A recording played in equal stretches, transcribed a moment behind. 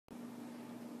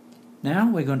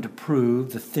Now we're going to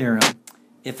prove the theorem.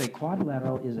 If a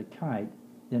quadrilateral is a kite,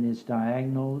 then its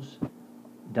diagonal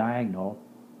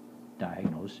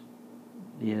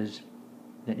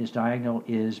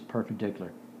is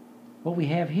perpendicular. What we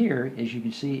have here, as you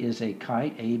can see, is a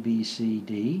kite, A, B, C,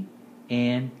 D,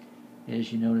 and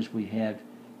as you notice, we have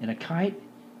in a kite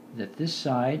that this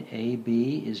side,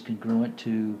 AB, is congruent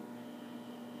to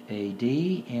AD,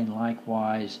 and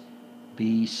likewise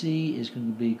BC is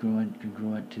going to be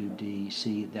congruent to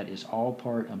DC. That is all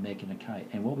part of making a kite.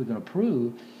 And what we're going to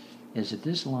prove is that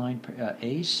this line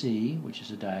AC, which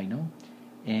is a diagonal,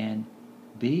 and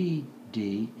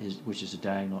BD, which is a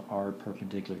diagonal, are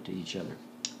perpendicular to each other.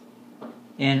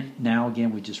 And now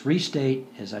again, we just restate,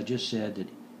 as I just said, that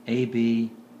AB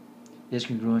is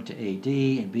congruent to AD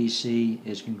and BC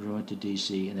is congruent to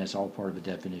DC, and that's all part of the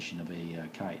definition of a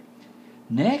kite.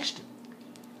 Next,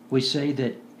 we say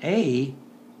that A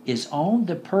is on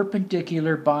the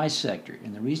perpendicular bisector,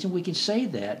 and the reason we can say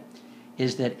that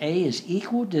is that A is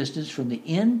equal distance from the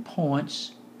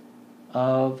endpoints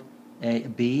of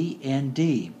B and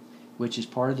D, which is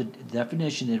part of the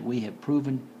definition that we have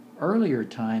proven earlier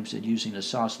times that using the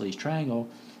isosceles triangle,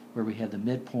 where we have the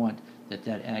midpoint, that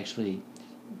actually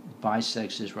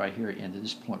bisects this right here, and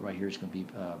this point right here is going to be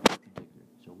perpendicular.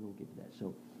 So we'll get to that.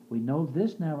 So we know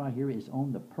this now right here is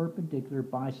on the perpendicular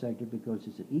bisector because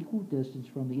it's an equal distance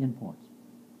from the endpoints.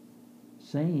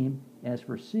 Same as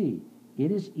for C.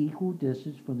 It is equal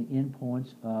distance from the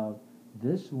endpoints of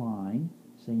this line,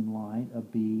 same line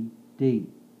of BD.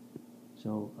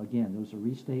 So again, there's a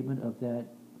restatement of that.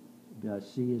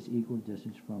 C is equal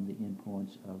distance from the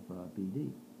endpoints of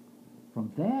BD.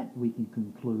 From that, we can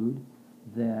conclude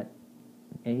that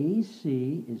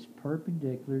AC is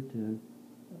perpendicular to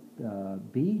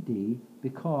BD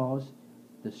because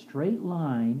the straight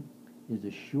line is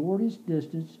the shortest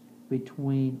distance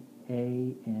between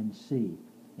A and C.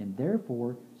 And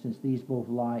therefore, since these both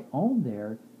lie on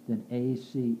there, then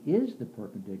AC is the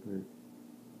perpendicular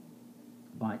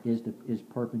is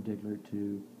perpendicular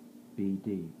to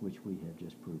BD, which we have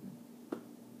just proven.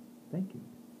 Thank you.